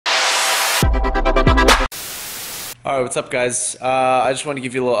Alright, what's up guys? I just want to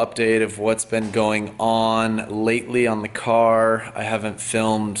give you a little update of what's been going on lately on the car. I haven't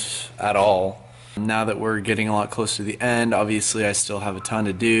filmed at all. Now that we're getting a lot closer to the end, obviously I still have a ton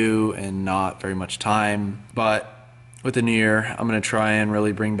to do and not very much time. But with the new year, I'm going to try and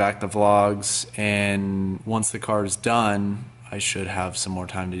really bring back the vlogs, and once the car is done, I should have some more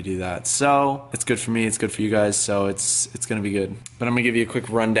time to do that. So it's good for me, it's good for you guys, so it's gonna be good. But I'm gonna give you a quick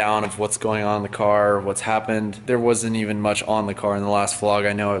rundown of what's going on in the car, what's happened. There wasn't even much on the car in the last vlog.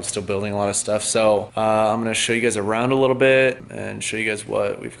 I know I was still building a lot of stuff, so I'm gonna show you guys around a little bit and show you guys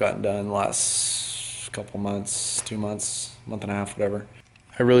what we've gotten done the last couple months, 2 months, month and a half, whatever.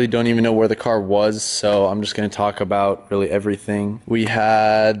 I really don't even know where the car was, so I'm just going to talk about really everything. We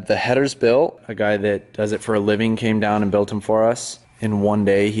had the headers built. A guy that does it for a living came down and built them for us. In one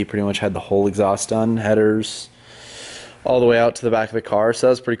day, he pretty much had the whole exhaust done, headers, all the way out to the back of the car, so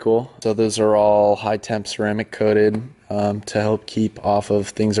that was pretty cool. So those are all high temp ceramic coated to help keep off of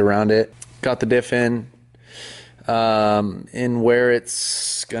things around it. Got the diff in where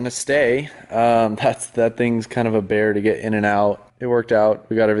it's going to stay. That thing's kind of a bear to get in and out. It worked out.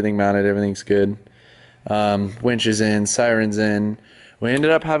 We got everything mounted. Everything's good. Winch is in. Siren's in. We ended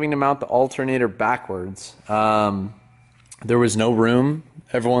up having to mount the alternator backwards. There was no room.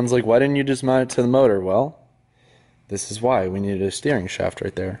 Everyone's like, why didn't you just mount it to the motor? Well, this is why. We needed a steering shaft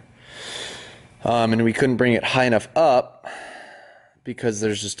right there. And we couldn't bring it high enough up because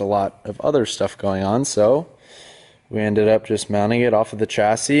there's just a lot of other stuff going on. So we ended up just mounting it off of the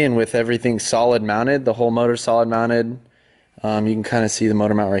chassis, and with everything solid mounted, the whole motor solid mounted. You can kind of see the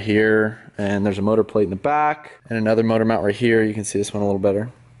motor mount right here, and there's a motor plate in the back and another motor mount right here. You can see this one a little better.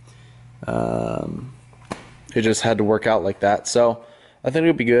 It just had to work out like that, so I think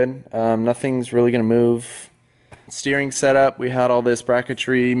it'll be good. Nothing's really gonna move. Steering setup, we had all this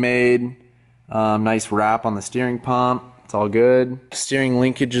bracketry made, nice wrap on the steering pump. It's all good. Steering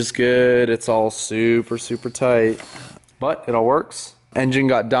linkage is good. It's all super tight, but it all works. Engine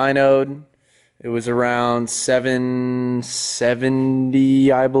got dynoed. It was around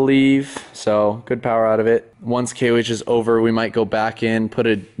 770, I believe, so good power out of it. Once KOH is over, we might go back in, put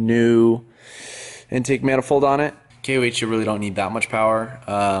a new intake manifold on it. KOH, you really don't need that much power,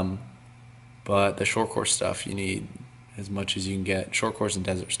 but the short course stuff, you need as much as you can get, short course and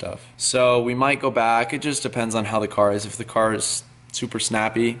desert stuff. So we might go back. It just depends on how the car is. If the car is super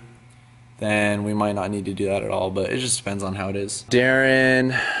snappy, then we might not need to do that at all, but it just depends on how it is.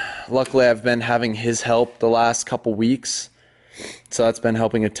 Darren, luckily I've been having his help the last couple weeks, so that's been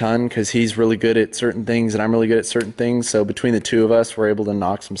helping a ton because he's really good at certain things and I'm really good at certain things, so between the two of us we're able to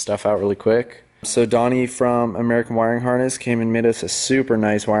knock some stuff out really quick. So Donnie from American Wiring Harness came and made us a super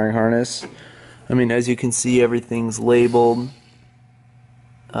nice wiring harness. I mean, as you can see, everything's labeled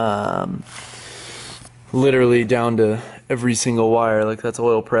literally down to every single wire. Like, that's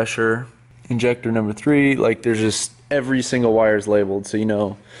oil pressure, injector number 3, like there's just every single wire is labeled, so you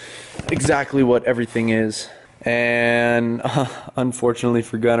know exactly what everything is. And unfortunately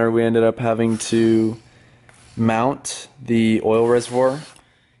for Gunner, we ended up having to mount the oil reservoir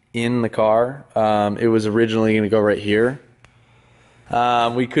in the car. It was originally going to go right here.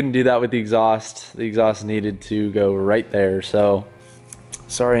 We couldn't do that with the exhaust. The exhaust needed to go right there, so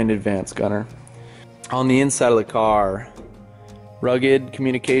sorry in advance, Gunner. On the inside of the car, rugged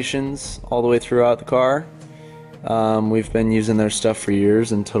communications all the way throughout the car. We've been using their stuff for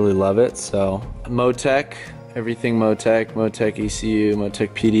years and totally love it. So Motec, everything Motec, Motec ECU, Motec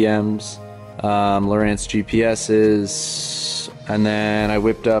PDMs, Lowrance GPSs, and then I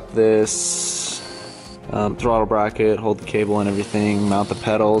whipped up this throttle bracket, hold the cable and everything, mount the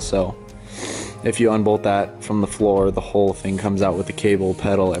pedal, so if you unbolt that from the floor, the whole thing comes out with the cable,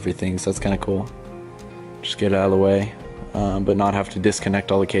 pedal, everything, so that's kind of cool. Just get it out of the way, but not have to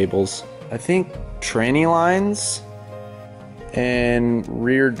disconnect all the cables. I think tranny lines and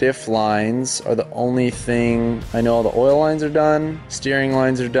rear diff lines are the only thing. I know all the oil lines are done, steering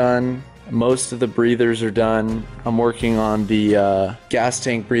lines are done, most of the breathers are done. I'm working on the gas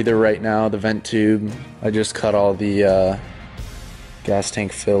tank breather right now, the vent tube. I just cut all the gas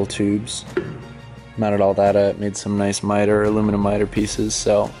tank fill tubes, mounted all that up, made some nice miter, aluminum miter pieces,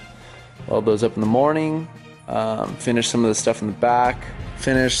 so weld those up in the morning, finished some of the stuff in the back,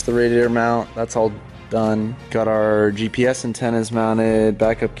 finished the radiator mount, that's all done. Got our GPS antennas mounted,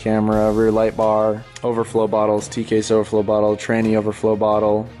 backup camera, rear light bar, overflow bottles, T-case overflow bottle, tranny overflow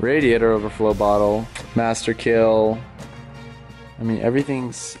bottle, radiator overflow bottle, master kill. I mean,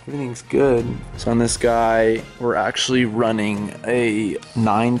 everything's good. So on this guy, we're actually running a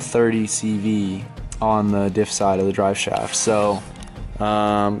 930 CV on the diff side of the drive shaft. So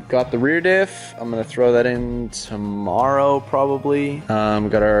Got the rear diff. I'm gonna throw that in tomorrow probably.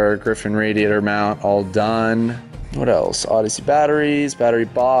 Got our Griffin radiator mount all done. What else? Odyssey batteries, battery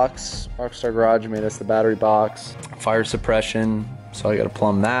box. Rockstar Garage made us the battery box. Fire suppression, so I gotta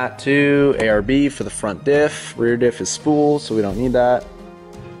plumb that too. ARB for the front diff. Rear diff is spool, so we don't need that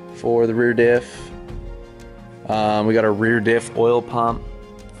for the rear diff. We got a rear diff oil pump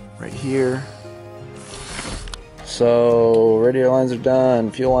right here. So radiator lines are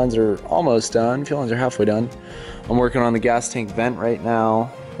done, fuel lines are almost done, fuel lines are halfway done. I'm working on the gas tank vent right now.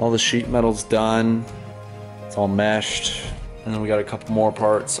 All the sheet metal's done. It's all meshed. And then we got a couple more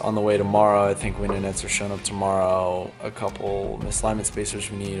parts on the way tomorrow. I think window nets are showing up tomorrow. A couple misalignment spacers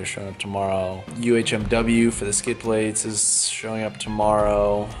we need are showing up tomorrow. UHMW for the skid plates is showing up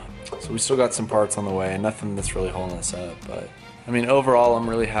tomorrow. So we still got some parts on the way, nothing that's really holding us up. But I mean, overall, I'm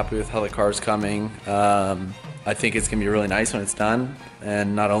really happy with how the car's coming. I think it's gonna be really nice when it's done.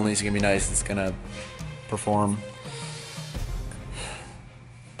 And not only is it gonna be nice, it's gonna perform.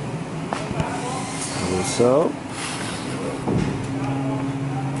 So,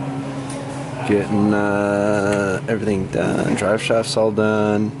 getting everything done. Drive shaft's all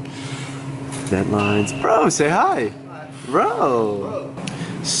done. Vent lines. Bro, say hi. Bro.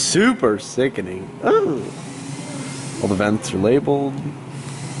 Super sickening. Oh. All the vents are labeled.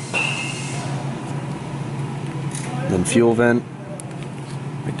 And then fuel vent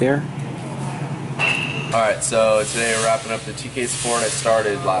right there. Alright, so today we're wrapping up the TK Sport I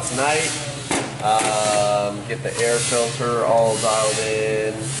started last night. Get the air filter all dialed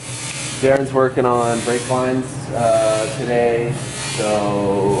in. Darren's working on brake lines today,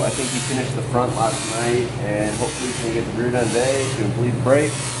 so I think he finished the front last night, and hopefully he's going to get the rear done today. He's going to bleed the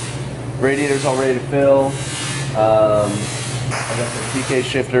brake. Radiator's all ready to fill. I got the TK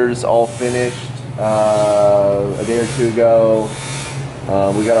shifters all finished a day or two ago.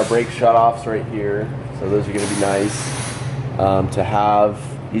 We got our brake shutoffs right here, so those are going to be nice to have,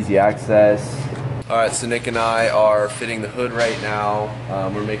 easy access. Alright, so Nick and I are fitting the hood right now.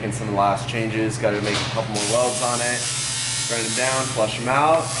 We're making some last changes. Got to make a couple more welds on it. Grind them down, flush them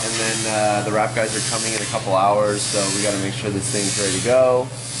out, and then the wrap guys are coming in a couple hours, so we got to make sure this thing's ready to go.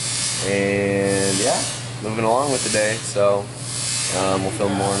 And yeah, moving along with the day, so we'll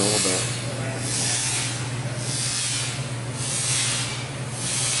film more in a little bit.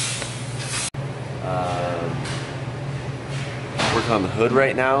 Working on the hood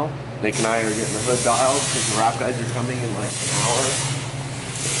right now. Nick and I are getting the hood dialed because the wrap guys are coming in like an hour.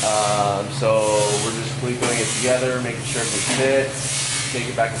 So we're just gluing it together, making sure it fits, take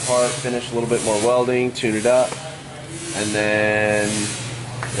it back apart, finish a little bit more welding, tune it up, and then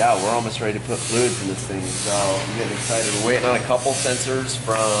yeah, we're almost ready to put fluids in this thing. So I'm getting excited. We're waiting on a couple sensors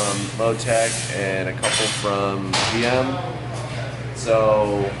from Motec and a couple from GM.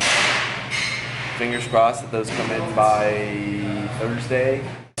 So fingers crossed that those come in by Thursday.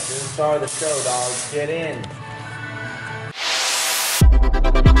 Star of the show, dogs. Get in.